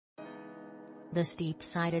The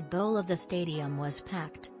steep-sided bowl of the stadium was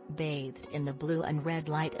packed, bathed in the blue and red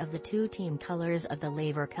light of the two-team colors of the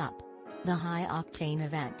Laver Cup. The high-octane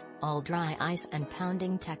event, all dry ice and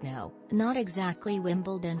pounding techno, not exactly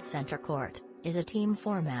Wimbledon Centre Court, is a team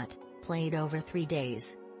format, played over 3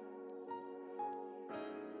 days.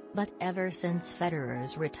 But ever since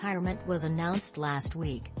Federer's retirement was announced last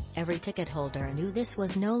week, every ticket holder knew this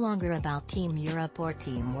was no longer about Team Europe or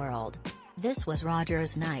Team World. This was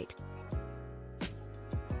Roger's night.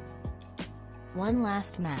 One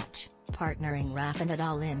last match, partnering Rafa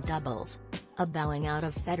Nadal in doubles. A bowing out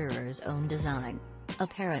of Federer's own design.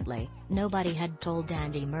 Apparently, nobody had told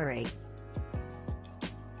Andy Murray.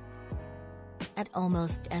 At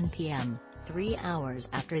almost 10 p.m., 3 hours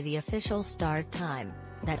after the official start time,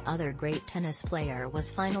 that other great tennis player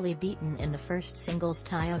was finally beaten in the first singles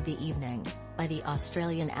tie of the evening, by the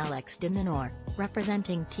Australian Alex de Minaur,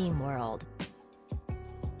 representing Team World.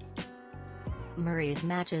 Murray's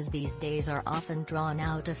matches these days are often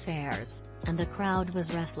drawn-out affairs, and the crowd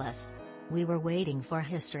was restless. We were waiting for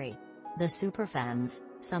history. The superfans,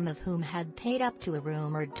 some of whom had paid up to a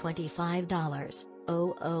rumored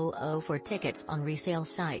 $25,000 for tickets on resale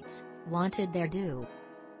sites, wanted their due.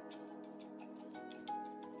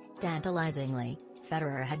 Tantalizingly,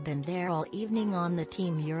 Federer had been there all evening on the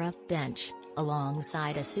Team Europe bench,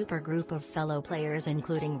 alongside a supergroup of fellow players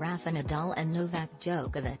including Rafa Nadal and Novak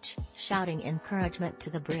Djokovic, shouting encouragement to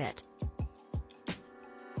the Brit.